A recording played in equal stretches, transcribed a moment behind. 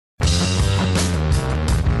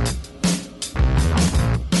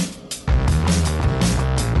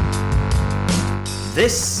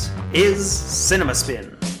This is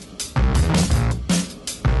CinemaSpin.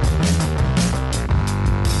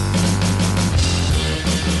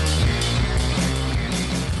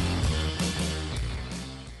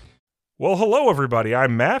 Well, hello everybody,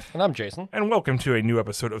 I'm Matt. And I'm Jason. And welcome to a new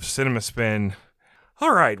episode of CinemaSpin.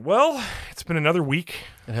 Alright, well, it's been another week.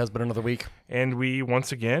 It has been another week. And we,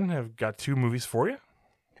 once again, have got two movies for you.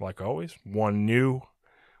 Like always. One new.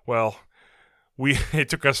 Well, it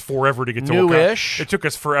took us forever to get to Newish. Wakanda. It took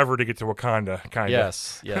us forever to get to Wakanda, kind of.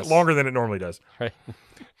 Yes. Longer than it normally does. Right.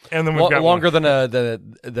 And then we've got longer than a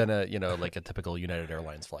like a typical United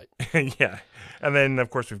Airlines flight. Yeah. And then, of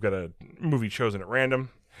course, we've got a movie chosen at random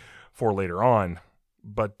for later on.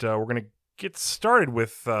 But we're going to get started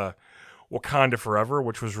with Wakanda Forever,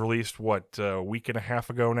 which was released, a week and a half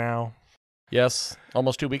ago now? Yes,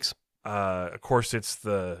 almost 2 weeks. Of course, it's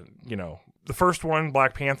the first one,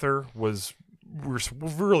 Black Panther, was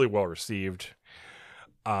really well received.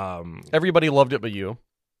 Everybody loved it but you.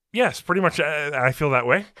 Yes, pretty much. I feel that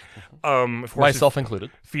way. Of course, myself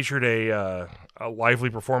included. Featured a lively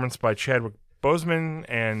performance by Chadwick Boseman,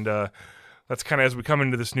 and that's kind of, as we come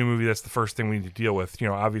into this new movie, that's the first thing we need to deal with.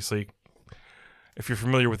 Obviously, if you're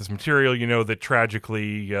familiar with this material, you know that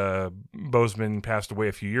tragically Boseman passed away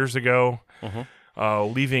a few years ago,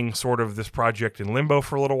 leaving sort of this project in limbo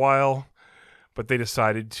for a little while. But they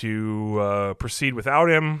decided to proceed without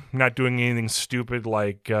him, not doing anything stupid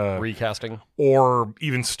like recasting, or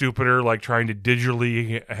even stupider like trying to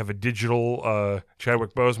digitally have a digital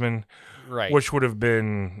Chadwick Boseman, right? Which would have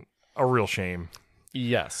been a real shame.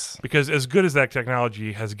 Yes, because as good as that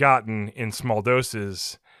technology has gotten in small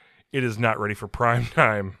doses, it is not ready for prime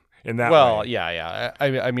time in that way. Well, yeah.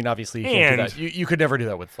 I mean, obviously, you can't do that. You could never do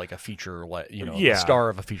that with like a feature, the star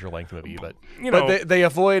of a feature-length movie. But but they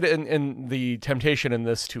avoid in the temptation in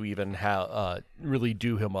this to even really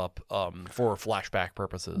do him up for flashback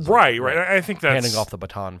purposes. Right. I think that's handing off the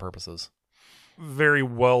baton purposes. Very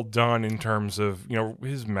well done in terms of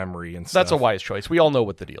his memory and stuff. That's a wise choice. We all know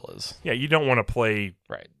what the deal is. Yeah, you don't want to play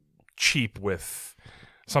right cheap with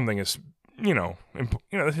something as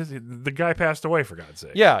the guy passed away, for God's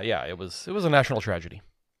sake. Yeah, it was a national tragedy.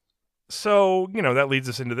 So that leads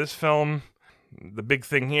us into this film. The big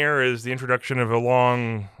thing here is the introduction of a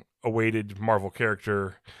long-awaited Marvel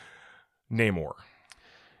character, Namor.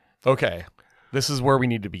 Okay, this is where we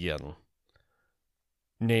need to begin.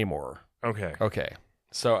 Namor. Okay.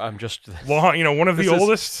 So I'm just one of the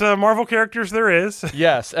oldest Marvel characters there is.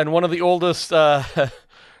 Yes, and one of the oldest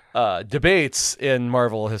debates in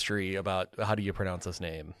Marvel history about how do you pronounce this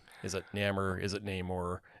name. Is it Namor? Is it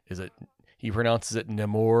Namor? He pronounces it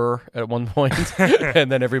Namor at one point,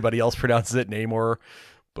 and then everybody else pronounces it Namor.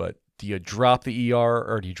 But do you drop the ER,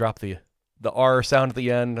 or do you drop the R sound at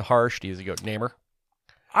the end harsh? Do you go Namor?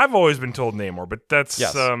 I've always been told Namor, but that's,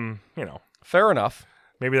 yes. Fair enough.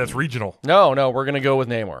 Maybe that's regional. No, we're going to go with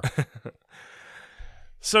Namor.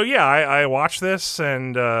 So, yeah, I watched this,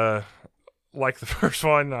 and like the first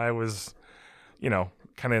one, I was, kind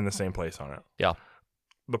of in the same place on it. Yeah.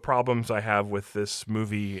 The problems I have with this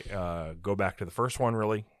movie go back to the first one,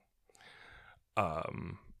 really.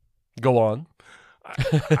 Go on.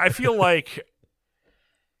 I feel like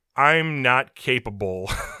I'm not capable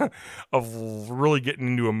of really getting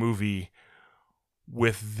into a movie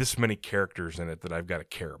with this many characters in it that I've got to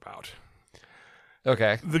care about.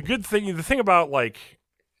 Okay. The thing about like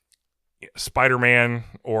Spider-Man,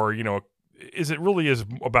 or is it really is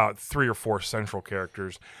about 3 or 4 central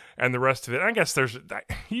characters, and the rest of it, I guess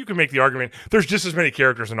you can make the argument there's just as many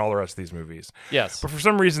characters in all the rest of these movies. Yes. But for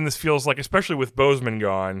some reason this feels like, especially with Boseman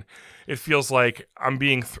gone, it feels like I'm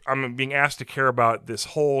being asked to care about this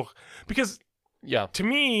whole, because to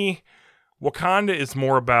me Wakanda is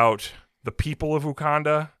more about the people of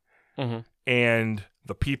Wakanda and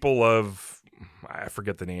the people of, I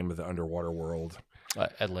forget the name of the underwater world.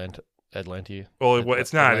 Atlantis. Well,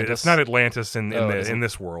 it's not. Atlantis. It's not Atlantis in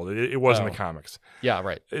this world. It was in the comics. Yeah,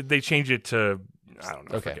 right. They changed it to, I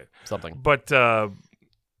don't know. Okay, forget. Something. But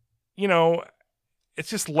it's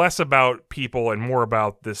just less about people and more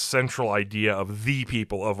about this central idea of the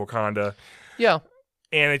people of Wakanda. Yeah,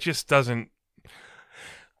 and it just doesn't.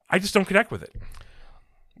 I just don't connect with it.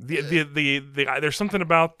 There's something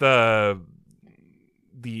about the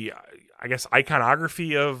I guess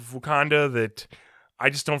iconography of Wakanda that I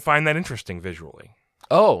just don't find that interesting visually.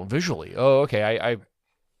 Oh, visually. Oh, okay.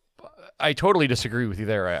 I totally disagree with you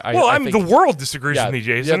there. I think the world disagrees with me,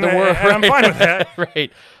 Jason. Yeah, the world, and I'm fine with that.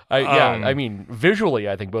 Right. I mean, visually,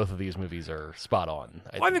 I think both of these movies are spot on.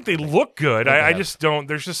 I think they look good. I just don't.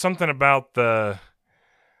 There's just something about the.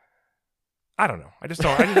 I don't know. I just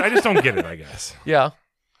don't get it, I guess. Yeah.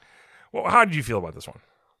 Well, how did you feel about this one?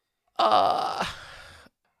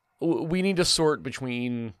 We need to sort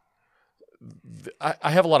between.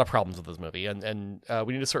 I have a lot of problems with this movie, and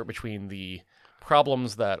we need to sort between the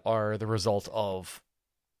problems that are the result of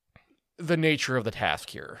the nature of the task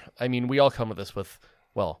here. I mean, we all come at this with,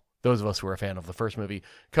 well, those of us who are a fan of the first movie,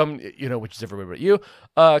 which is everybody but you,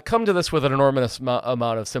 come to this with an enormous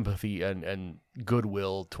amount of sympathy and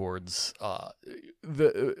goodwill towards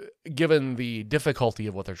given the difficulty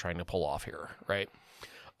of what they're trying to pull off here, right?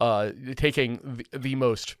 Taking the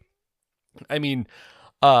most, I mean,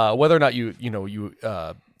 whether or not you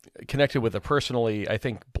connected with it personally, I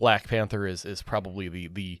think Black Panther is probably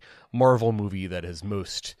the Marvel movie that is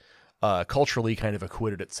most culturally kind of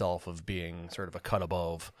acquitted itself of being sort of a cut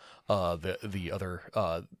above the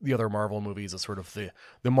other Marvel movies as sort of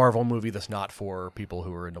the Marvel movie that's not for people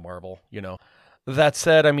who are into Marvel, That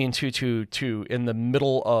said, I mean, to in the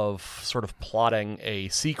middle of sort of plotting a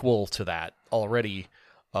sequel to that already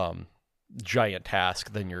giant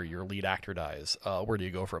task, then your lead actor dies. Where do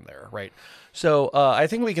you go from there, right? So I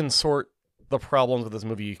think we can sort the problems with this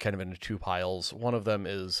movie kind of into two piles. One of them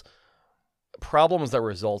is problems that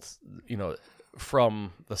result,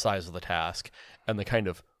 from the size of the task, and the kind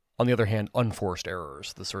of, on the other hand, unforced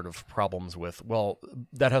errors, the sort of problems with, well,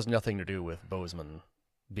 that has nothing to do with Boseman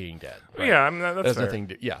being dead. Right? Yeah, I mean, that's fair. Nothing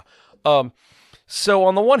to, yeah. So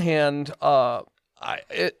on the one hand,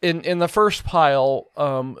 in the first pile,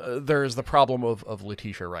 there's the problem of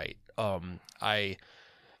Letitia Wright.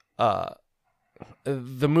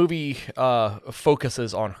 The movie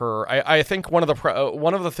focuses on her. I think one of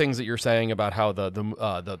the things that you're saying about how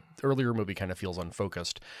the earlier movie kind of feels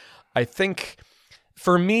unfocused, I think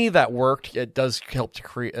for me that worked. It does help to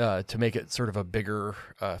create to make it sort of a bigger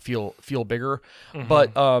feel bigger,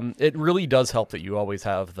 but it really does help that you always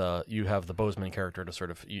have the Boseman character to sort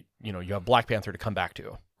of you have Black Panther to come back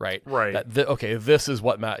to, right? Right. This is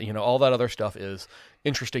what all that other stuff is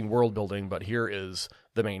interesting world building, but here is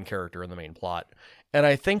the main character and the main plot. And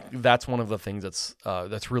I think that's one of the things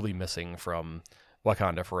that's really missing from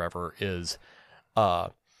Wakanda Forever is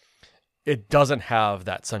it doesn't have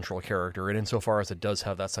that central character. And insofar as it does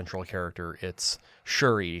have that central character, it's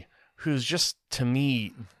Shuri, who's just, to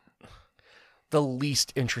me, the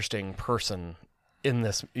least interesting person in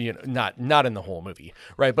this, not in the whole movie,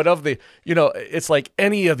 right? But of the, it's like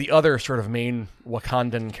any of the other sort of main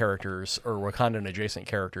Wakandan characters or Wakandan adjacent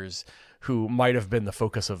characters who might have been the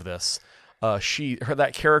focus of this.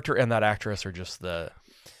 That character and that actress are just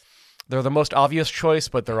they're the most obvious choice,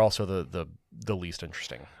 but they're also the least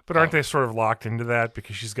interesting. But aren't they sort of locked into that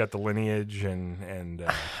because she's got the lineage and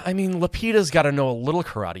I mean, Lupita's got to know a little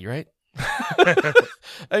karate, right?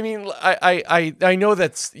 I mean, I know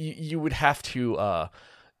that you would have to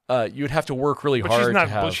work really hard. She's not.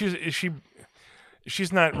 To have...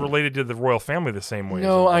 She's not related to the royal family the same way.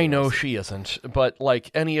 No, I know she isn't. But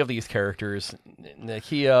like any of these characters,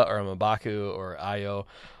 Nakia or M'Baku or Ayo,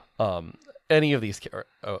 any of these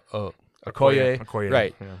Okoye,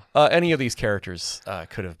 right? Yeah. Any of these characters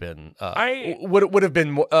could have been. Would have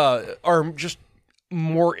been are just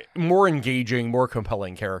more engaging, more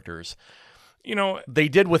compelling characters. They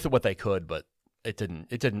did with it what they could, but it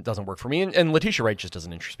doesn't work for me. And Letitia Wright just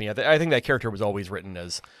doesn't interest me. I think that character was always written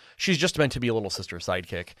as she's just meant to be a little sister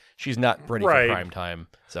sidekick. She's not ready for prime time.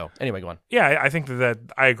 So anyway, go on. Yeah, I think that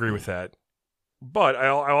I agree with that. But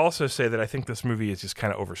I'll also say that I think this movie is just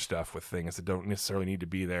kind of overstuffed with things that don't necessarily need to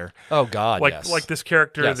be there. Oh God, like yes. Like this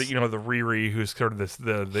character yes. that the Riri, who's sort of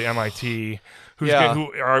the MIT, who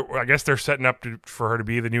I guess they're setting up for her to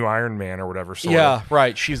be the new Iron Man or whatever. Sort of.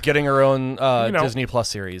 Right. She's getting her own Disney Plus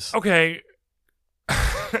series. Okay.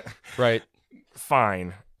 Right.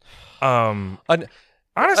 Fine.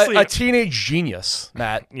 Honestly, a teenage genius,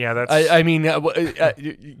 Matt. Yeah, that's. I mean,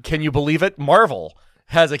 can you believe it? Marvel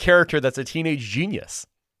has a character that's a teenage genius.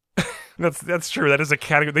 That's true. That is a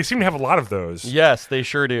category. They seem to have a lot of those. Yes, they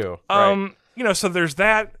sure do. Right. So there's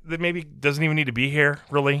that maybe doesn't even need to be here,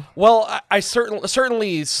 really. Well, I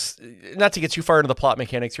certainly, not to get too far into the plot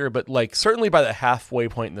mechanics here, but like certainly by the halfway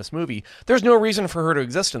point in this movie, there's no reason for her to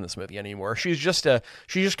exist in this movie anymore. She's just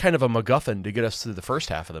kind of a MacGuffin to get us through the first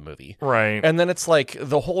half of the movie, right? And then it's like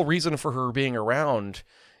the whole reason for her being around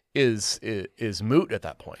is moot at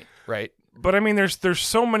that point, right? But I mean, there's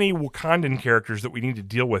so many Wakandan characters that we need to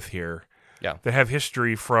deal with here. Yeah. That have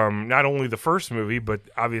history from not only the first movie, but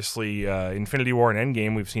obviously Infinity War and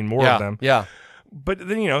Endgame. We've seen more of them. Yeah. But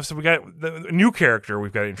then, so we got the new character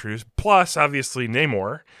we've got to introduce, plus obviously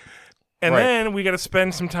Namor. And then we got to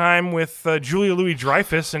spend some time with Julia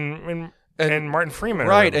Louis-Dreyfus and Martin Freeman.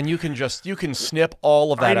 Right, and you can snip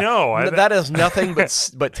all of that. I know. That is nothing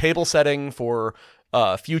but table setting for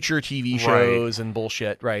future TV shows and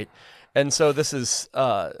bullshit, right? And so this is,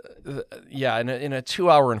 in a 2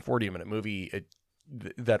 hour and 40-minute movie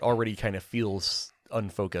that already kind of feels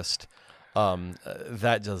unfocused.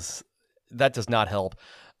 That does not help.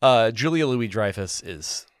 Julia Louis-Dreyfus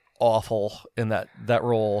is awful in that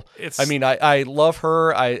role. I love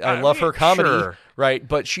her. I love her comedy, sure. right?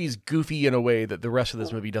 But she's goofy in a way that the rest of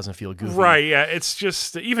this movie doesn't feel goofy. Right, yeah. It's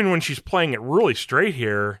just, even when she's playing it really straight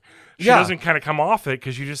here, she doesn't kind of come off it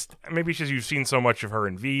because maybe you've seen so much of her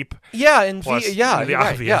in Veep. Yeah, in plus Veep, yeah. the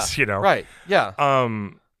obvious, you know. Right, yeah.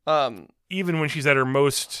 Even when she's at her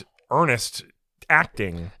most earnest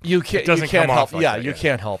acting, you it doesn't can't come help. off like yeah, that, you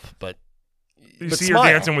can't help but you see smile. her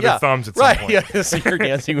dancing with her thumbs at some point. Yeah, see her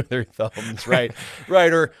dancing with her thumbs, right,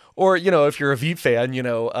 right, or if you're a Veep fan,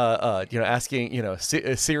 asking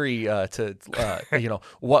Siri to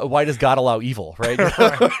why does God allow evil, right?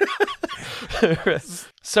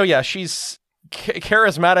 So yeah, she's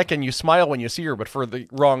charismatic and you smile when you see her, but for the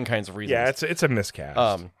wrong kinds of reasons. Yeah, it's a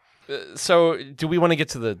miscast. So do we want to get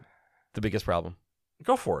to the biggest problem?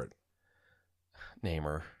 Go for it.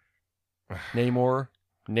 Namor. Namor.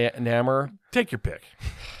 Take your pick.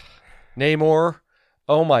 Namor.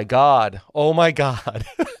 Oh my God.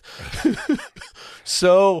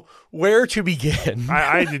 So where to begin?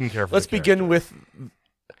 I didn't care for Let's the begin with.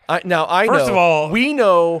 First of all, we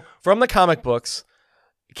know from the comic books,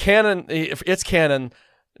 canon. If it's canon,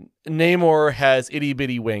 Namor has itty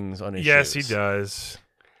bitty wings on his shoes. Yes, he does.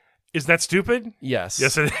 Is that stupid? Yes.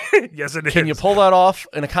 Yes, it is. Can you pull that off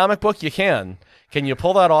in a comic book? You can. Can you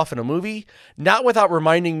pull that off in a movie? Not without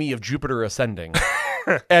reminding me of Jupiter Ascending.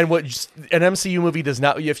 And what an MCU movie does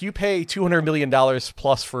not. If you pay $200 million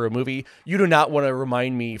plus for a movie, you do not want to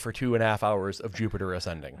remind me for 2.5 hours of Jupiter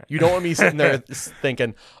Ascending. You don't want me sitting there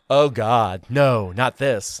thinking, "Oh God, no, not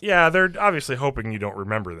this." Yeah, they're obviously hoping you don't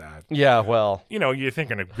remember that. Yeah, well, you're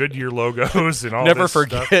thinking of Goodyear logos and all. Never this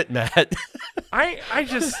forget, stuff. Matt. I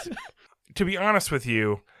just, to be honest with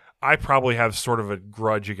you, I probably have sort of a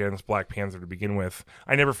grudge against Black Panther to begin with.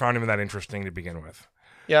 I never found him that interesting to begin with.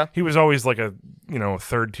 Yeah. He was always like a,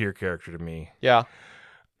 third tier character to me. Yeah.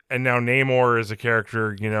 And now Namor is a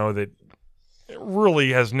character, that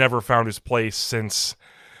really has never found his place since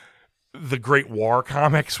the Great War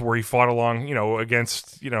comics where he fought along,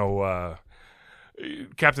 against,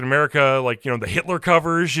 Captain America, like, the Hitler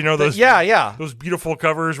covers, those those beautiful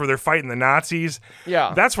covers where they're fighting the Nazis.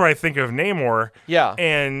 Yeah. That's what I think of Namor. Yeah.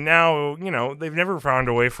 And now, they've never found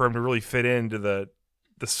a way for him to really fit into the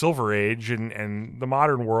Silver Age and the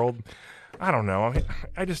modern world. I don't know.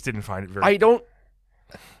 I just didn't find it very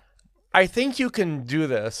I think you can do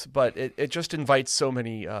this, but it just invites so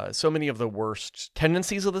many of the worst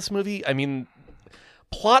tendencies of this movie. I mean,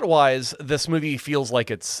 plot-wise, this movie feels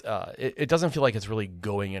like it's it doesn't feel like it's really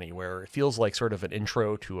going anywhere. It feels like sort of an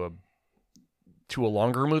intro to a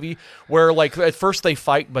longer movie where, like, at first they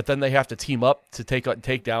fight, but then they have to team up to take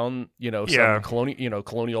down some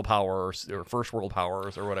colonial powers or first world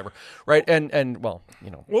powers or whatever, right? And well,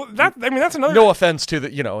 that's another. No offense to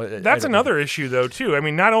the That's another issue though too. I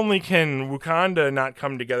mean, not only can Wakanda not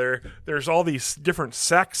come together, there's all these different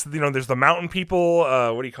sects. There's the mountain people.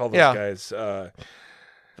 What do you call those guys?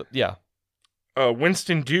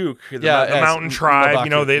 Winston Duke, the Mountain Tribe.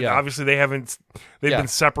 M'Baku, obviously they've been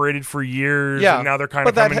separated for years, yeah. and now they're kind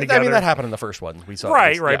of coming together. I mean, that happened in the first one. We saw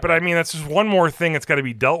right. But I mean, that's just one more thing that's got to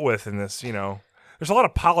be dealt with in this. There's a lot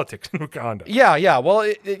of politics in Wakanda. Yeah.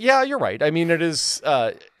 Well, you're right. I mean, it is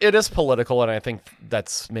political, and I think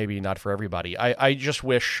that's maybe not for everybody. I just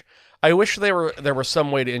wish there were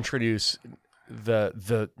some way to introduce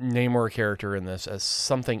the Namor character in this as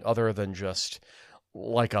something other than just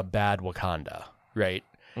like a bad Wakanda, right?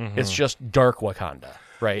 Mm-hmm. It's just dark Wakanda,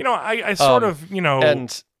 right? I sort of,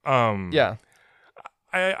 and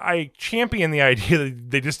I champion the idea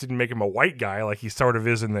that they just didn't make him a white guy like he sort of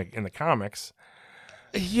is in the comics.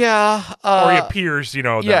 Yeah, or he appears,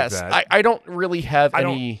 yes, that. I don't really have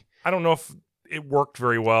any. I don't know if it worked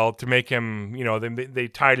very well to make him. They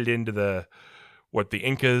tied it into the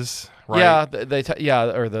Incas, right? Yeah,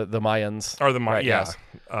 or the Mayans, or the Mayans. Right, yeah.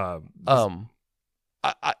 Yes.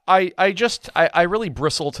 I really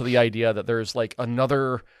bristle to the idea that there's like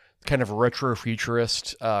another kind of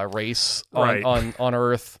retrofuturist race on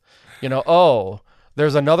Earth.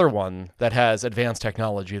 There's another one that has advanced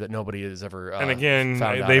technology that nobody has ever. And again,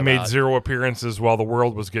 found they out made about. 0 appearances while the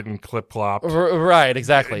world was getting clip-clopped. Right,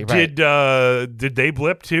 exactly. Right. Did they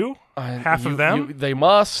blip too? Half of them? They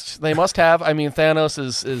must have. I mean, Thanos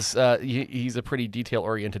is he's a pretty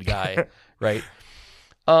detail-oriented guy, right?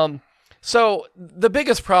 So the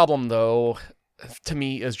biggest problem, though, to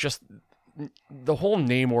me, is just the whole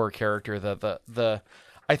Namor character, the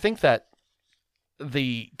I think that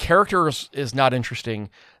the character is not interesting.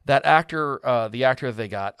 That actor, the actor they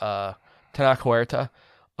got, Tanaka Huerta,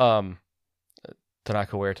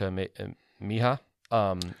 Mija,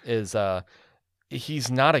 is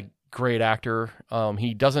he's not a great actor.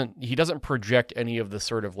 He doesn't project any of the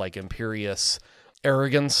sort of like imperious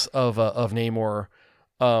arrogance of Namor.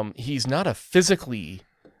 He's not a physically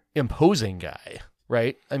imposing guy,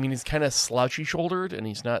 right? I mean, he's kind of slouchy shouldered, and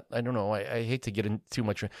he's not. I don't know. I hate to get in too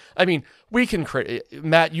much. I mean, we can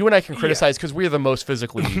Matt. You and I can criticize because we're the most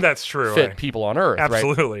physically That's true. fit people on Earth, right?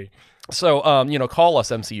 Absolutely. So, call us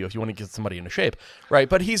MCU if you want to get somebody into shape, right?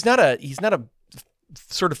 But he's not a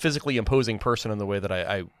sort of physically imposing person in the way that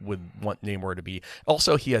I would want Namor to be.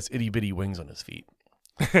 Also, he has itty bitty wings on his feet,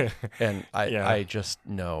 and I just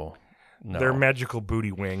no. They're magical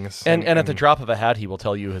booty wings. And at the drop of a hat, he will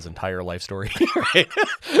tell you his entire life story. Right?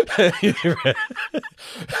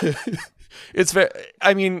 It's very.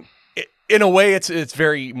 I mean, in a way, it's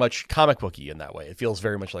very much comic booky in that way. It feels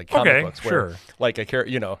very much like comic books, where like a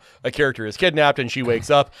character is kidnapped and she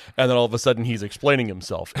wakes up, and then all of a sudden he's explaining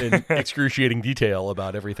himself in excruciating detail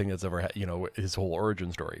about everything that's ever his whole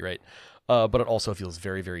origin story, right? But it also feels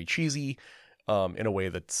very, very cheesy. In a way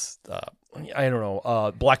that's, I don't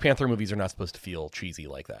know. Black Panther movies are not supposed to feel cheesy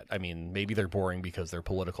like that. I mean, maybe they're boring because they're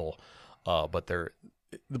political, but the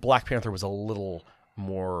Black Panther was a little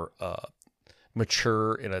more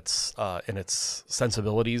mature in its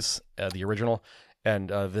sensibilities, the original, and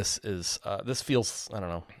this feels, I don't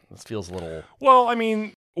know. This feels a little. Well, I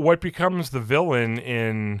mean, what becomes the villain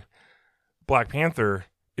in Black Panther?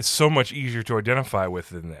 It's so much easier to identify with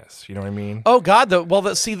than this. You know what I mean? Oh God! The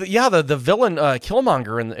villain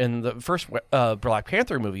Killmonger in the first Black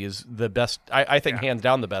Panther movie is the best. I think hands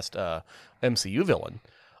down the best MCU villain.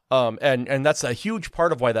 And that's a huge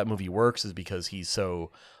part of why that movie works is because he's such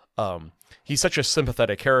a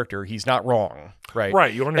sympathetic character. He's not wrong, right?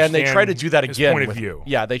 Right. You understand. And they try to do that again. Point of view.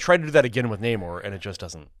 Yeah, they try to do that again with Namor, and it just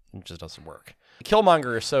doesn't work.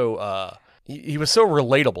 Killmonger is so he was so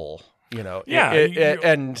relatable. Yeah,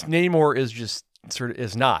 and Namor is just sort of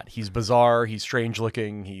is not. He's bizarre. He's strange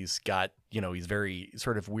looking. He's got he's very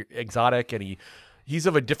sort of weird, exotic, and he's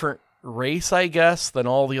of a different race, I guess, than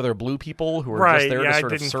all the other blue people who are just there to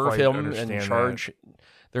sort of serve him and charge. That.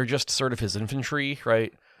 They're just sort of his infantry,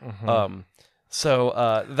 right? Mm-hmm. So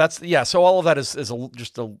all of that is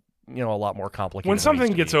just a lot more complicated. When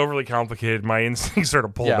something gets overly complicated, my instincts sort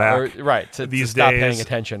of pull back. To stop paying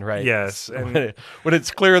attention, right? Yes. And when it's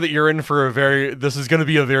clear that you're in for this is going to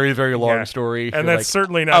be a very, very long story. And that's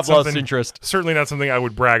certainly not I've something, lost interest. Certainly not something I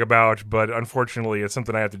would brag about, but unfortunately it's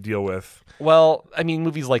something I have to deal with. Well, I mean,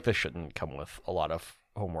 movies like this shouldn't come with a lot of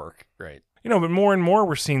homework, right? But more and more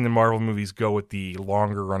we're seeing the Marvel movies go with the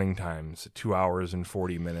longer running times, 2 hours and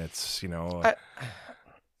 40 minutes,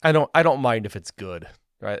 I don't mind if it's good.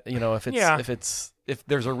 Right, if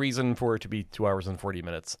there's a reason for it to be 2 hours and 40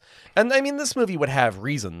 minutes, and I mean this movie would have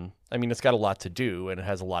reason. I mean it's got a lot to do, and it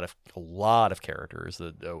has a lot of characters,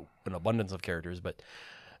 an abundance of characters. But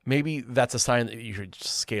maybe that's a sign that you should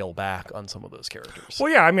scale back on some of those characters.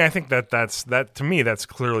 Well, yeah, I mean I think that's to me that's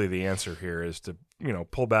clearly the answer here is to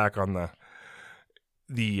pull back on the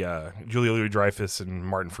Julia Louis-Dreyfus and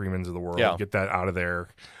Martin Freemans of the world, get that out of there,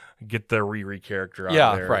 get the Riri character out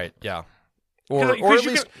of there. Yeah, right, yeah. Or at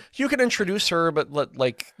least you can introduce her, but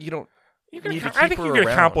you don't need to keep her around. I think you can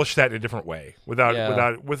accomplish that in a different way with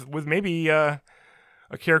maybe a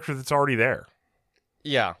character that's already there.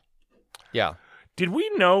 Yeah, yeah. Did we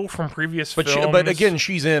know from previous films? But again,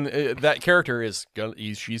 she's in that character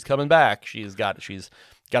she's coming back. She's got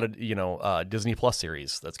a Disney Plus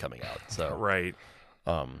series that's coming out. So right.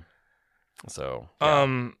 So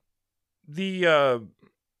yeah.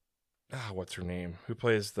 What's her name? Who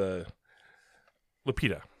plays the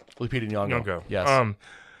Lupita Nyong'o. Yes.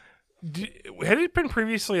 Had it been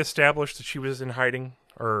previously established that she was in hiding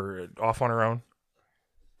or off on her own?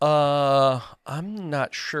 I'm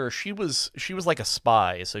not sure. She was like a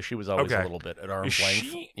spy, so she was always a little bit at arm's length.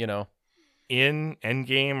 She in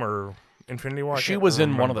Endgame or Infinity War? She was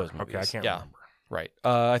in one of those movies. Okay, I can't remember. Right.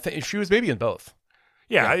 I think she was maybe in both.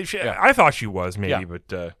 Yeah, I thought she was maybe, but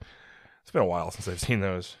it's been a while since I've seen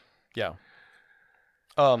those. Yeah.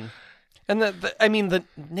 And the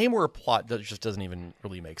Namor plot just doesn't even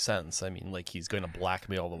really make sense. I mean, like he's going to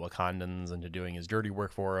blackmail the Wakandans into doing his dirty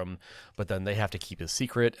work for him, but then they have to keep his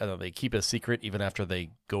secret, and then they keep his secret even after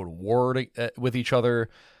they go to war with each other.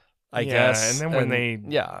 I guess. And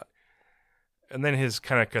then and then his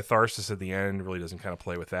kind of catharsis at the end really doesn't kind of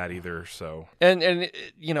play with that either. So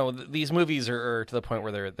these movies are to the point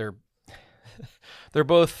where they're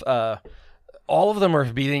both all of them are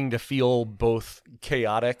beginning to feel both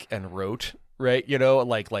chaotic and rote, right? You know,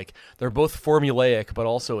 like they're both formulaic, but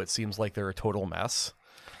also it seems like they're a total mess.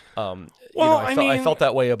 I felt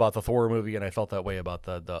that way about the Thor movie, and I felt that way about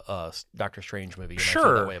the Doctor Strange movie, and I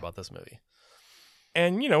felt that way about this movie.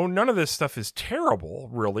 And none of this stuff is terrible,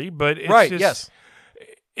 really, but it's right, just, yes.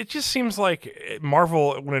 It just seems like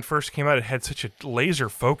Marvel, when it first came out, it had such a laser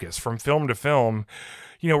focus from film to film,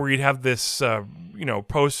 where you'd have this,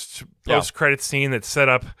 post credit scene that set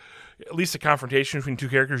up at least a confrontation between two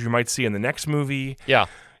characters you might see in the next movie. Yeah.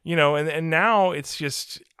 And now it's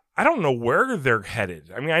just, I don't know where they're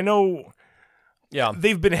headed. I mean, I know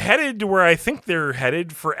they've been headed to where I think they're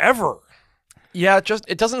headed forever. Yeah,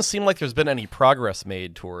 it doesn't seem like there's been any progress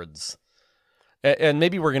made towards, and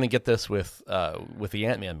maybe we're going to get this with the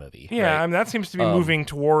Ant-Man movie. Yeah, right? I mean, that seems to be moving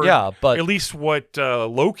toward but at least what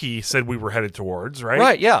Loki said we were headed towards, right?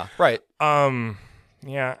 Right, yeah, right.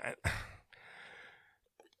 Yeah.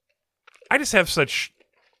 I just have such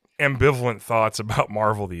ambivalent thoughts about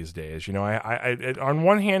Marvel these days. I on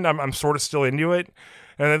one hand, I'm sort of still into it.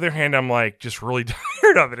 And on the other hand, I'm like just really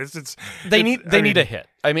tired of it. They need a hit.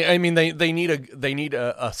 I mean they need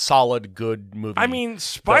a solid good movie. I mean,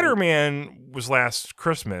 Spider-Man was last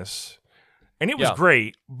Christmas, and it was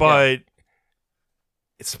great, but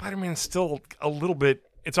Spider-Man is still a little bit.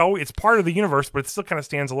 It's part of the universe, but it still kind of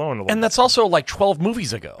stands alone a little. And that's also like 12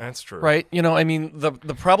 movies ago. That's true, right? I mean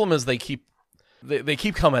the problem is they keep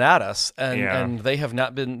coming at us, and they have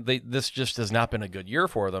not been. This just has not been a good year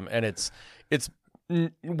for them, and it's.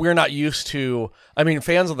 We're not used to. I mean,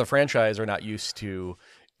 fans of the franchise are not used to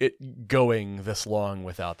it going this long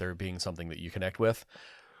without there being something that you connect with.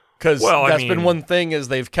 Because been one thing is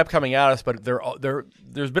they've kept coming at us, but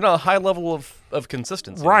there's been a high level of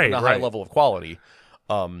consistency, right? A high level of quality,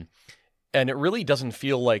 and it really doesn't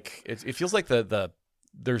feel like it feels like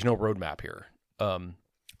there's no roadmap here.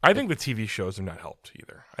 I think the TV shows have not helped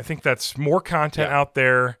either. I think that's more content out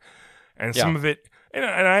there, and some of it. And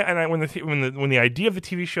I when the idea of the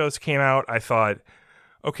TV shows came out, I thought,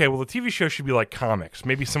 okay, well the TV show should be like comics.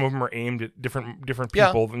 Maybe some of them are aimed at different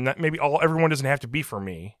people, and that maybe everyone doesn't have to be for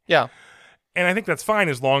me. Yeah, and I think that's fine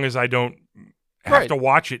as long as I don't have to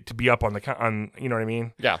watch it to be up on you know what I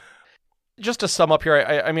mean? Yeah. Just to sum up here,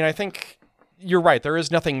 I mean I think you're right. There is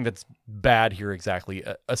nothing that's bad here exactly,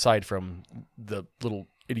 aside from the little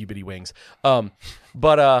itty bitty wings.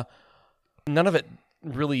 But none of it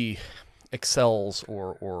really excels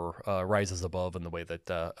or rises above in the way that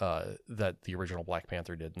that the original Black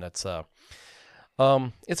Panther did, and that's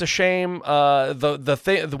it's a shame.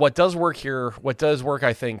 What does work here,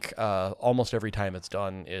 I think, almost every time it's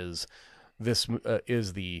done is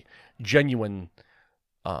the genuine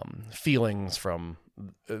feelings from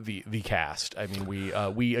the cast. I mean,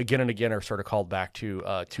 we again and again are sort of called back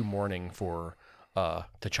to mourning for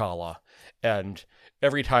T'Challa, and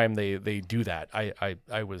every time they do that,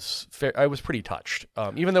 I was pretty touched.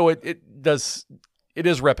 Even though it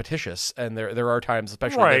is repetitious, and there are times,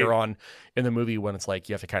 especially later on in the movie, when it's like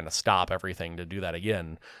you have to kind of stop everything to do that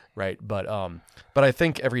again, right? But I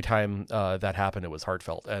think every time that happened, it was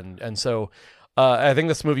heartfelt, and so I think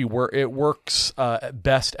this movie works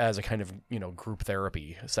best as a kind of group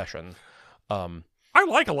therapy session. I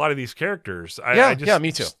like a lot of these characters.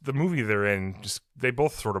 Me too. The movie they're in, they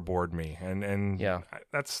both sort of bored me, and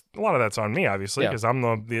that's a lot of that's on me, obviously, because I'm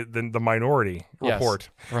the minority report,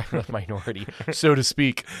 right? The minority, so to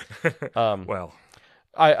speak. Well,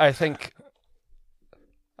 I think,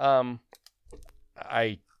 I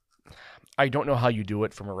don't know how you do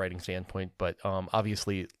it from a writing standpoint, but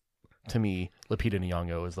obviously, to me, Lupita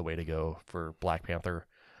Nyong'o is the way to go for Black Panther.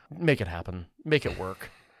 Make it happen. Make it work.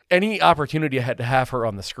 Any opportunity I had to have her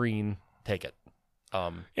on the screen, take it.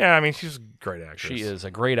 I mean, she's a great actress. She is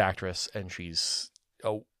a great actress, and she's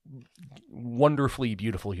a wonderfully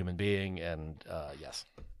beautiful human being, and yes.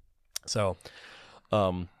 So,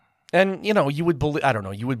 and you would believe. I don't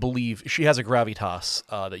know. You would believe she has a gravitas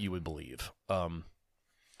that you would believe.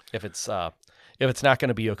 If it's not going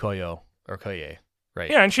to be Okoye, right?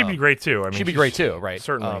 Yeah, and she'd be great too. I mean, she'd be great too, right?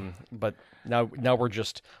 Certainly. But now we're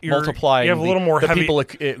just multiplying. You have a little more heavy, people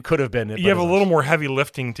it could have been. You have a little more heavy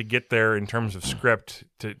lifting to get there in terms of script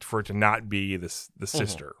for it to not be the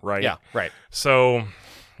sister, right? Yeah, right. So,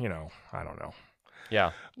 I don't know.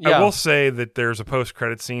 Yeah. I will say that there's a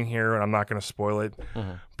post-credit scene here, and I'm not going to spoil it,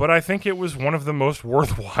 but I think it was one of the most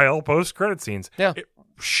worthwhile post-credit scenes. Yeah.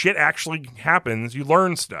 Shit actually happens. You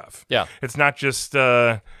learn stuff. Yeah. It's not just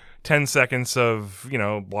 10 seconds of,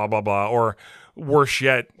 blah, blah, blah, or worse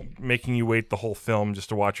yet, making you wait the whole film just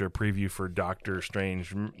to watch a preview for Doctor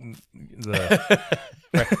Strange, The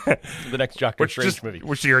next Doctor Strange movie.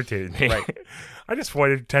 which irritated me. Right. I just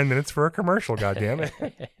waited 10 minutes for a commercial, goddammit.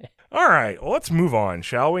 All right, well, let's move on,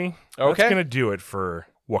 shall we? That's Okay. going to do it for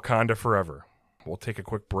Wakanda Forever. We'll take a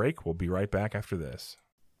quick break. We'll be right back after this.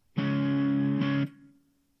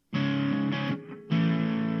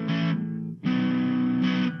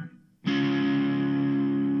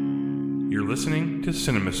 You're listening to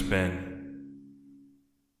Cinema Spin.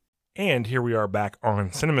 And here we are back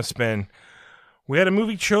on Cinema Spin. We had a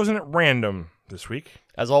movie chosen at random this week.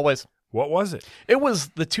 As always, What was it? it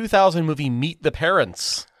was the 2000 movie Meet the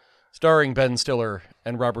Parents, starring Ben Stiller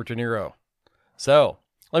and Robert De Niro. So,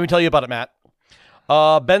 let me tell you about it, Matt.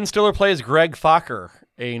 Ben Stiller plays Greg Fokker,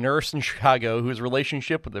 a nurse in Chicago whose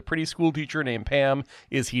relationship with a pretty school teacher named Pam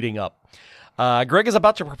is heating up. Greg is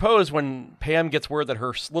about to propose when Pam gets word that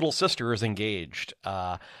her little sister is engaged.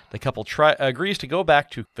 The couple agrees to go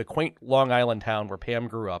back to the quaint Long Island town where Pam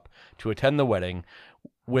grew up to attend the wedding.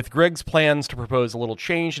 With Greg's plans to propose a little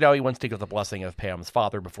change, now he wants to get the blessing of Pam's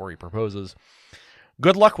father before he proposes.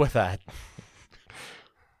 Good luck with that.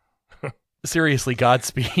 Seriously,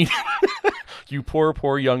 Godspeed. You poor,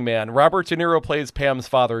 poor young man. Robert De Niro plays Pam's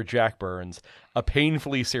father, Jack Burns, a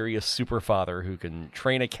painfully serious super father who can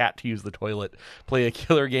train a cat to use the toilet, play a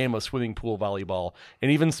killer game of swimming pool volleyball, and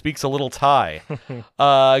even speaks a little Thai.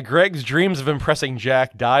 Greg's dreams of impressing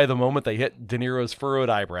Jack die the moment they hit De Niro's furrowed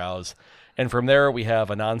eyebrows. And from there, we have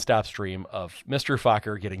a nonstop stream of Mr.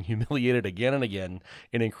 Fokker getting humiliated again and again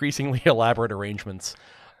in increasingly elaborate arrangements.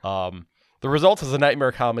 The result is a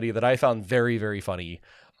nightmare comedy that I found very, very funny.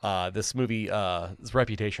 This movie's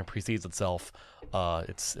reputation precedes itself.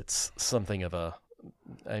 It's something of a,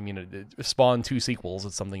 I mean, it spawned 2 sequels.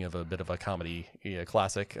 It's something of a bit of a comedy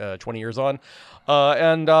classic, 20 years on.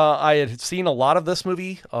 And I had seen a lot of this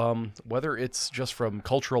movie, whether it's just from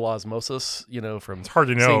cultural osmosis, from It's hard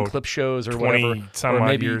to know. seeing clip shows or 20 whatever, some or odd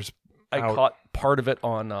maybe years I out. caught part of it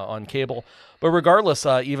on cable. But regardless,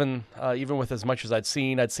 even with as much as I'd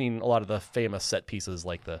seen a lot of the famous set pieces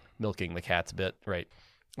like the milking the cats bit, right?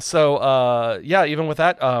 So even with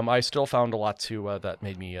that, I still found a lot to that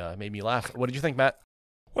made me laugh. What did you think, Matt?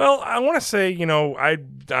 Well, I want to say,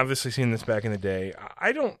 I'd obviously seen this back in the day.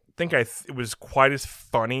 I don't think it was quite as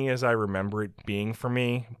funny as I remember it being for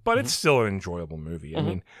me, but it's still an enjoyable movie. I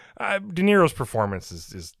mean, De Niro's performance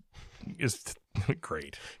is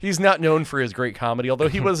great. He's not known for his great comedy, although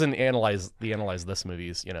he was in Analyze This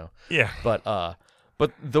movies, Yeah. But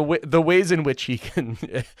the ways in which he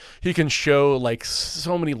can show like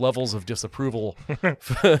so many levels of disapproval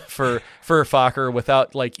for Fokker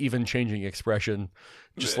without like even changing expression,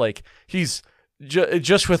 just like he's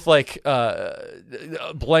just with like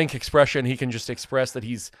blank expression, he can just express that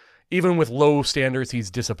he's even with low standards he's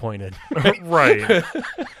disappointed. Right.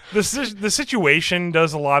 The situation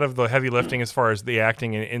does a lot of the heavy lifting as far as the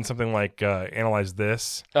acting in something like Analyze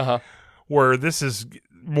This, where this is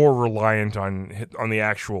more reliant on the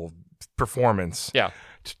actual performance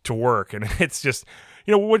to work. And it's just,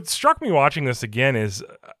 what struck me watching this again is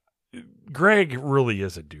Greg really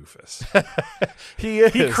is a doofus. He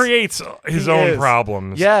is. He creates his own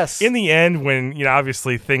problems. Yes. In the end, when,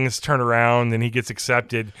 obviously things turn around and he gets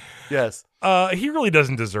accepted, Yes. he really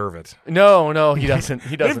doesn't deserve it. No, he doesn't.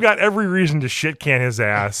 He doesn't. They've got every reason to shit can his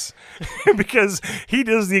ass because he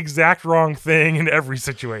does the exact wrong thing in every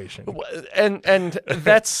situation. And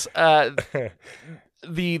that's the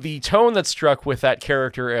tone that's struck with that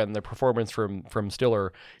character and the performance from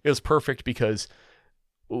Stiller is perfect because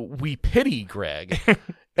we pity Greg,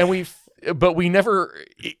 and but we never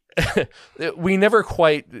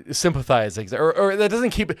quite sympathize, or that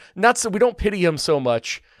doesn't keep it. Not so we don't pity him so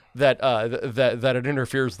much that it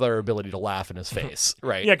interferes with our ability to laugh in his face,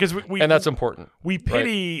 right? Yeah, because and that's important. We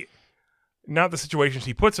pity not the situations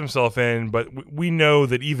he puts himself in, but we know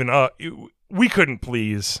that even we couldn't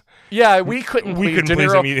please. Yeah, we couldn't please De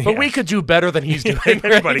Niro, him either, but we could do better than he's doing.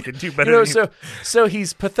 Anybody right? could do better. So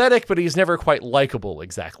he's pathetic, but he's never quite likable,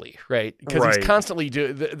 exactly, right? Because he's constantly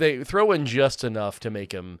they throw in just enough to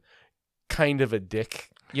make him kind of a dick.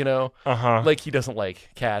 Like he doesn't like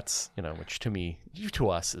cats, which to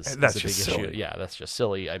us is a big silly. issue. Yeah, that's just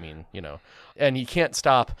silly. I mean, and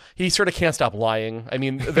he sort of can't stop lying. I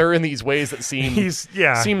mean, they're in these ways that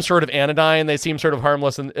seem sort of anodyne. They seem sort of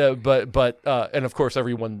harmless, and but of course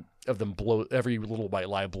every little white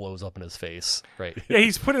lie blows up in his face, right? Yeah,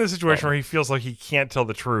 he's put in a situation where he feels like he can't tell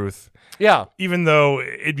the truth. Yeah, even though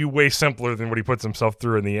it'd be way simpler than what he puts himself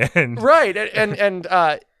through in the end. Right, and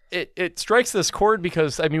it strikes this chord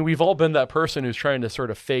because I mean we've all been that person who's trying to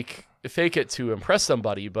sort of fake it to impress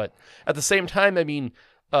somebody, but at the same time, I mean,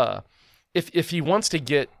 if he wants to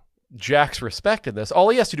get Jack's respect in this, all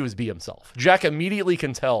he has to do is be himself. Jack immediately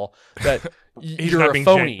can tell that you're a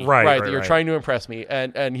phony, right? That you're trying to impress me,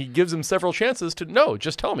 and he gives him several chances to no,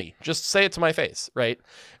 just tell me, just say it to my face, right?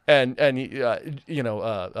 And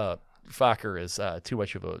Fokker is too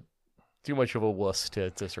much of a wuss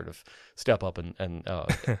to sort of step up and and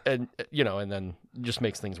then just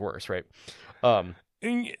makes things worse, right? Some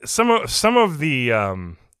of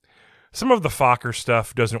the Fokker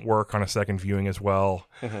stuff doesn't work on a second viewing as well.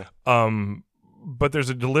 Mm-hmm. But there's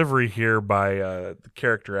a delivery here by the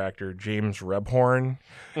character actor James Rebhorn,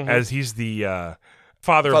 mm-hmm. as he's the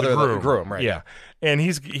father of the groom, right? Yeah, and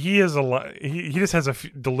he just has a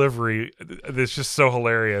delivery that's just so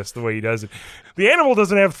hilarious the way he does it. The animal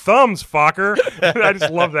doesn't have thumbs, Fokker. I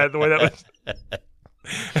just love that the way that was.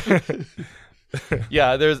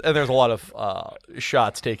 Yeah, there's a lot of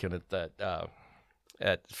shots taken at that.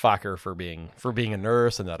 At Fokker for being a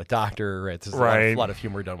nurse and not a doctor, right? There's a lot of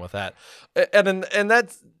humor done with that, and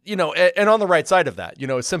that's and on the right side of that,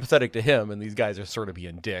 it's sympathetic to him, and these guys are sort of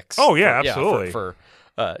being dicks. Oh yeah, absolutely. For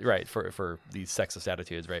these sexist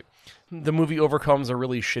attitudes, right? The movie overcomes a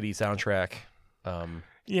really shitty soundtrack.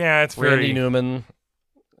 Yeah, it's Randy Newman.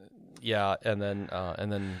 Yeah, and then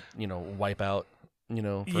Wipeout. For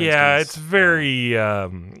instance. It's very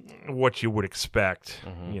what you would expect.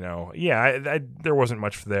 Mm-hmm. There wasn't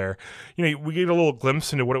much there. We get a little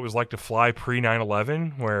glimpse into what it was like to fly pre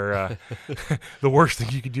 9/11, where the worst thing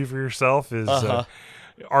you could do for yourself is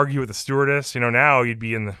argue with the stewardess. Now you'd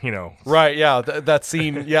be in the right. Yeah, that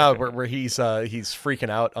scene. Yeah, where he's freaking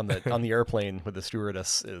out on the airplane with the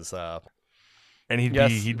stewardess is. And he'd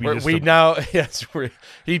be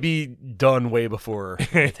done way before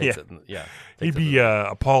it takes it. Yeah, he'd be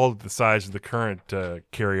appalled at the size of the current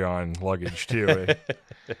carry-on luggage too.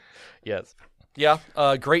 Yes, yeah.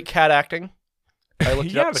 Great cat acting. I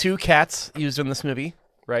looked it up. 2 cats used in this movie,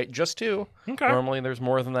 right? Just 2. Okay. Normally there's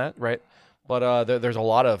more than that, right? But there's a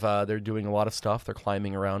lot of they're doing a lot of stuff. They're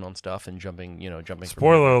climbing around on stuff and jumping.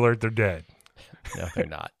 Spoiler alert: they're dead. No, they're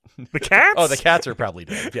not. The cats? Oh, the cats are probably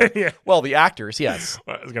dead. Yeah. Yeah. Well, the actors, yes.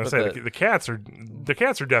 I was going to say the cats are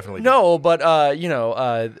definitely no, dead. But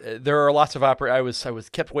there are lots of I was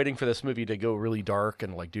kept waiting for this movie to go really dark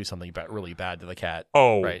and like do something really bad to the cat.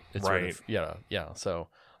 Oh, right. It's right. Sort of, yeah. So,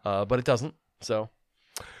 but it doesn't. So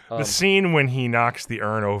the scene when he knocks the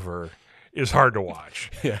urn over is hard to watch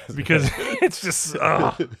because it's just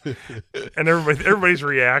and everybody's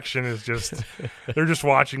reaction is just they're just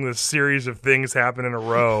watching this series of things happen in a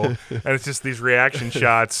row, and it's just these reaction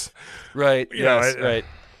shots. Right. Right.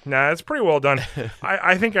 Nah, it's pretty well done.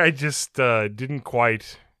 I think I just didn't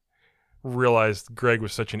quite realize Greg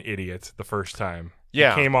was such an idiot the first time.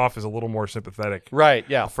 Yeah, he came off as a little more sympathetic. Right.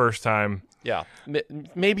 Yeah. The first time. Yeah.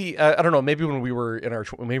 Maybe I don't know. Maybe when we were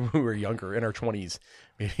younger, in our 20s,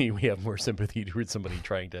 maybe we have more sympathy towards somebody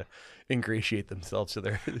trying to ingratiate themselves to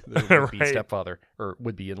their would-be stepfather or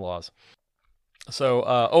would-be in-laws. So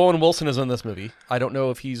Owen Wilson is in this movie. I don't know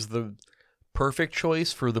if he's the perfect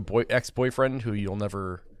choice for the ex-boyfriend who you'll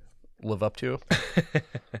never live up to.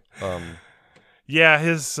 Yeah,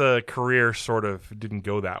 his career sort of didn't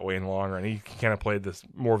go that way in the long run. He kind of played this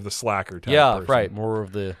more of the slacker type. Yeah, person. right. More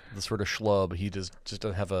of the sort of schlub. He just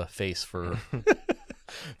doesn't have a face for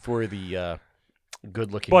for the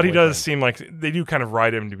good-looking. But he does seem like they do kind of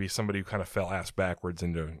write him to be somebody who kind of fell ass backwards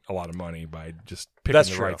into a lot of money by just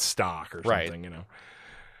picking the right stock or something.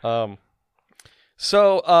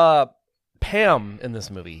 So Pam in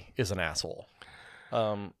this movie is an asshole.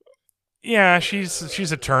 Yeah,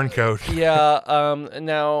 she's a turncoat. Yeah.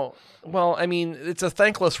 Now, well, I mean, it's a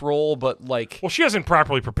thankless role, but like, well, she hasn't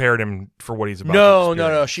properly prepared him for what he's about.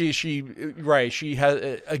 No. She right. She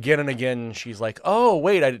has again and again. She's like, oh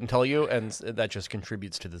wait, I didn't tell you, and that just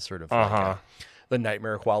contributes to this sort of like, the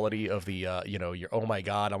nightmare quality of the you're oh my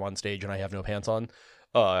god, I'm on stage and I have no pants on.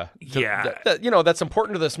 That's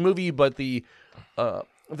important to this movie, but the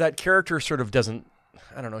that character sort of doesn't.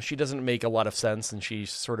 I don't know. She doesn't make a lot of sense, and she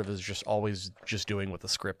sort of is just always just doing what the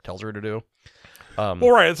script tells her to do.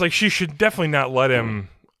 Well, right. It's like she should definitely not let him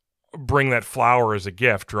bring that flower as a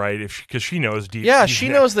gift, right? Because she knows deep. Yeah, she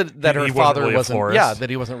knows that her father wasn't. Yeah, that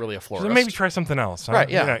he wasn't really a florist. So maybe try something else, huh? Right?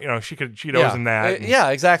 Yeah. She'd owes him that. Yeah,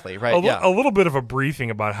 exactly. Right. A little bit of a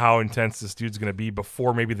briefing about how intense this dude's going to be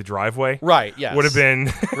before maybe the driveway. Right. Yes. Would have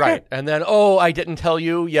been right, and then I didn't tell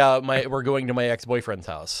you. Yeah, we're going to my ex-boyfriend's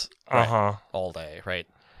house. Right, all day. Right.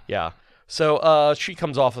 Yeah. So she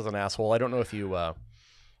comes off as an asshole. I don't know if you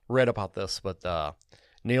read about this, but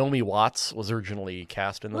Naomi Watts was originally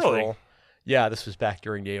cast in this Really? role. Yeah, this was back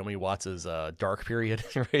during Naomi Watts' dark period,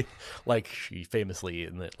 right? Like, she famously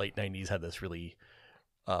in the late 90s had this really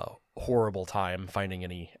horrible time finding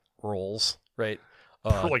any roles, right?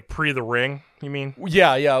 Like pre The Ring, you mean?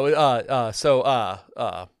 Yeah.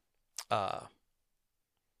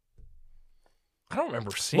 I don't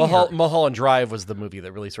remember seeing her. Mulholland Drive was the movie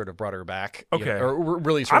that really sort of brought her back. Okay. Or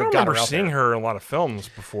really I sort don't of got remember her out seeing there. her in a lot of films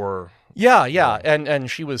before. Yeah,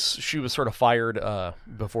 and she was sort of fired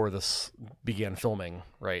before this began filming,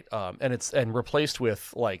 right? And replaced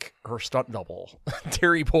with like her stunt double.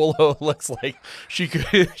 Terry Polo looks like she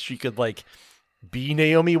could like be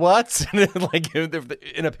Naomi Watts like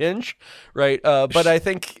in a pinch, right? But I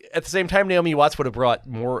think at the same time Naomi Watts would have brought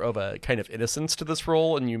more of a kind of innocence to this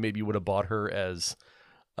role, and you maybe would have bought her as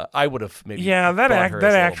I would have maybe. Yeah, that bought her as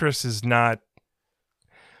that a actress is not.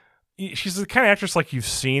 She's the kind of actress like you've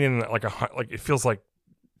seen in like it feels like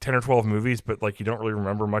 10 or 12 movies, but like you don't really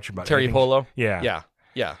remember much about Terry anything. Polo. Yeah.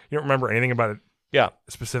 Yeah. You don't remember anything about it. Yeah.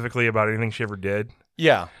 Specifically about anything she ever did.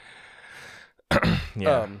 Yeah.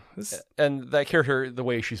 Yeah. And that character, the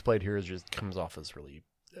way she's played here, just comes off as really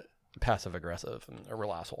passive aggressive and a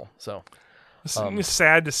real asshole. So It's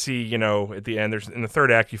sad to see, at the end, in the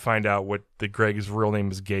third act, you find out what Greg's real name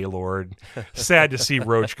is, Gaylord. Sad to see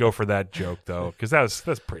Roach go for that joke, though, because that's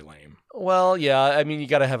pretty lame. well, yeah, I mean, you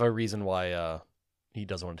got to have a reason why he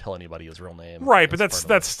doesn't want to tell anybody his real name. Right, but part of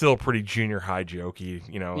that's still pretty junior high jokey,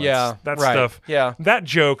 Yeah, that right. stuff. Yeah, That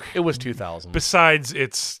joke, it was 2000. besides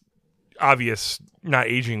its obvious not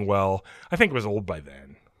aging well, I think it was old by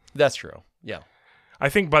then. That's true. Yeah. I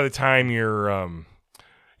think by the time you're,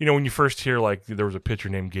 when you first hear like there was a pitcher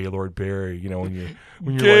named Gaylord Barry, when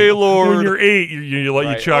you're Gaylord. like, when you're 8, you let you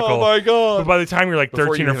Right. chuckle. Oh my god. But by the time you're like Before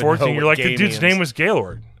 13 you or even know 14, you're what like, the gay dude's means. name was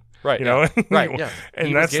Gaylord. Right. Yeah. Right. Yeah. And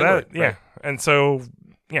He was that's Gaylord, that. Yeah. right. And so,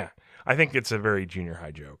 yeah, I think it's a very junior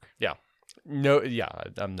high joke. Yeah. No. Yeah.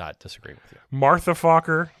 I'm not disagreeing with you. Martha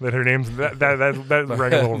Fokker, that her name's that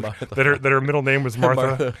regular Martha that her middle name was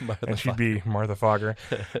Martha, Martha and she'd be Martha Fokker.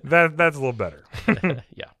 That's a little better.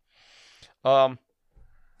 Yeah.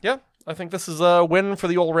 Yeah. I think this is a win for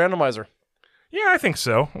the old randomizer. Yeah, I think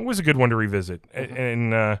so. It was a good one to revisit,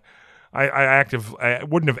 and I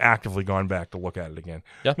wouldn't have actively gone back to look at it again.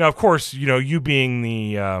 Yeah. Now, of course, you being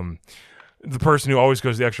the person who always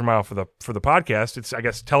goes the extra mile for the podcast, it's I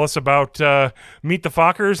guess tell us about Meet the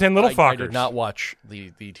Fockers and Little Fockers. I did not watch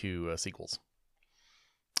the two sequels.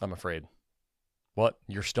 I'm afraid. What?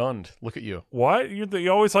 You're stunned. Look at you. What? You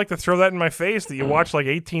always like to throw that in my face that you watch like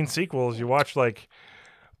 18 sequels. You watch like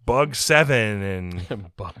Bug 7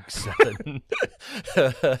 and Bug 7.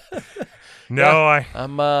 no,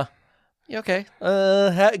 I'm yeah, okay.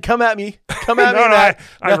 Come at me. Come at No, me. no, Matt.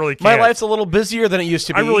 I really My can't. life's a little busier than it used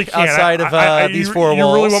to be. I really can't. Outside of these you, four you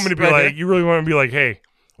walls. really want me to be right like? You really want me to be like, hey,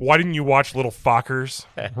 why didn't you watch Little Fockers?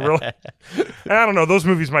 Really? I don't know. Those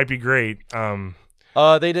movies might be great.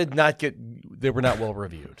 They did not get. They were not well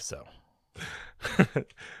reviewed. So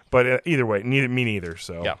But either way, me neither.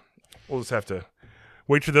 So Yeah. we'll just have to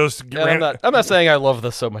wait for those to get and I'm not saying I love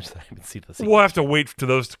this so much that I haven't seen the sequel. we'll have to wait for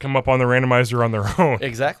those to come up on the randomizer on their own.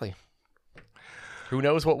 Exactly. Who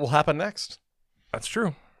knows what will happen next? That's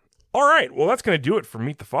true. All right. Well, that's going to do it for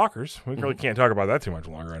Meet the Fockers. We really can't talk about that too much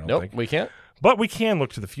longer, I don't Nope, think. we can't. But we can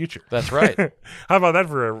look to the future. That's right. How about that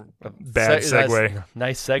for a bad segue?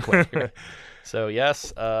 Nice segue. Here. So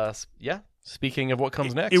yes, yeah. Speaking of what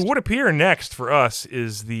comes next, It would appear next for us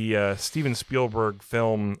is the Steven Spielberg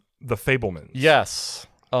film The Fabelmans. yes,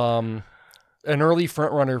 an early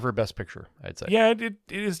front runner for Best Picture, I'd say. Yeah, it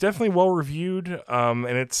is definitely well reviewed, and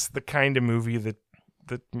it's the kind of movie that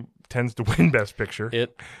tends to win Best Picture.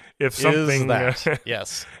 It if something, is that.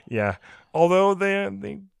 Yes. yeah. Although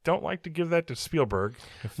they don't like to give that to Spielberg.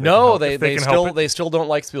 If they No, can help- if they can help it. they still don't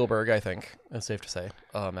like Spielberg. I think it's safe to say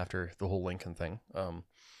after the whole Lincoln thing.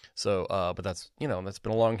 But that's that's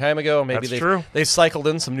been a long time ago. Maybe That's true. They've cycled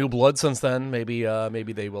in some new blood since then. Maybe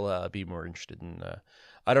they will be more interested in.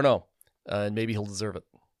 I don't know. And maybe he'll deserve it.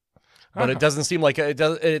 But it doesn't seem like it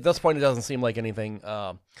does. At this point, it doesn't seem like anything.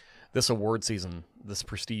 This award season, this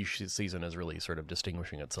prestige season, is really sort of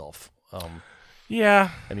distinguishing itself. Yeah,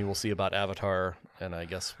 I mean, we'll see about Avatar, and I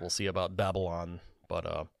guess we'll see about Babylon.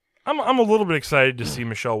 But I'm a little bit excited to see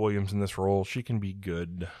Michelle Williams in this role. She can be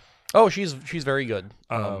good. oh, she's very good.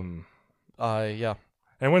 Yeah.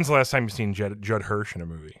 And when's the last time you've seen Judd Hirsch in a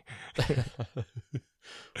movie?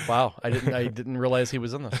 Wow, I didn't realize he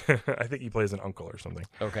was in this. I think he plays an uncle or something.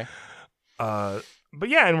 Okay. But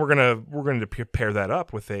yeah, and we're gonna pair that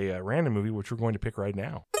up with a random movie, which we're going to pick right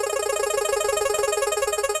now.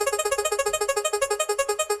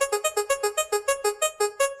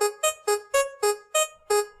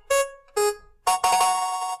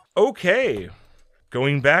 Okay.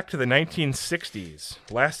 Going back to the 1960s.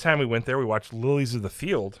 Last time we went there, we watched Lilies of the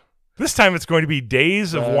Field. This time it's going to be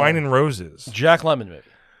Days of Wine and Roses. Jack Lemmon movie.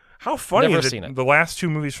 How funny Never that seen it. the last two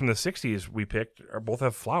movies from the 60s we picked both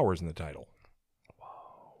have flowers in the title.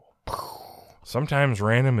 Sometimes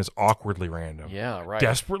random is awkwardly random. Yeah, right.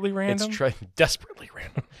 Desperately random? It's desperately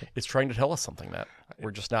random. It's trying to tell us something that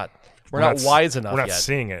we're just not. We're not wise enough We're not yet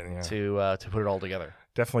seeing it. Yeah. to put it all together.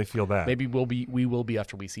 Definitely feel that. Maybe we will be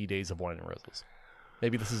after we see Days of Wine and Roses.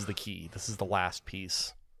 Maybe this is the key. This is the last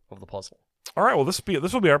piece of the puzzle. All right. Well, this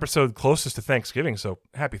will be our episode closest to Thanksgiving. So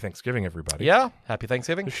happy Thanksgiving, everybody. Yeah. Happy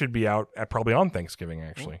Thanksgiving. This should be out probably on Thanksgiving,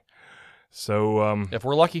 actually. So If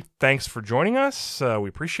we're lucky. thanks for joining us. We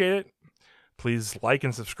appreciate it. Please like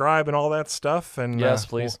and subscribe and all that stuff. And Yes,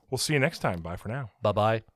 please. We'll see you next time. Bye for now. Bye-bye.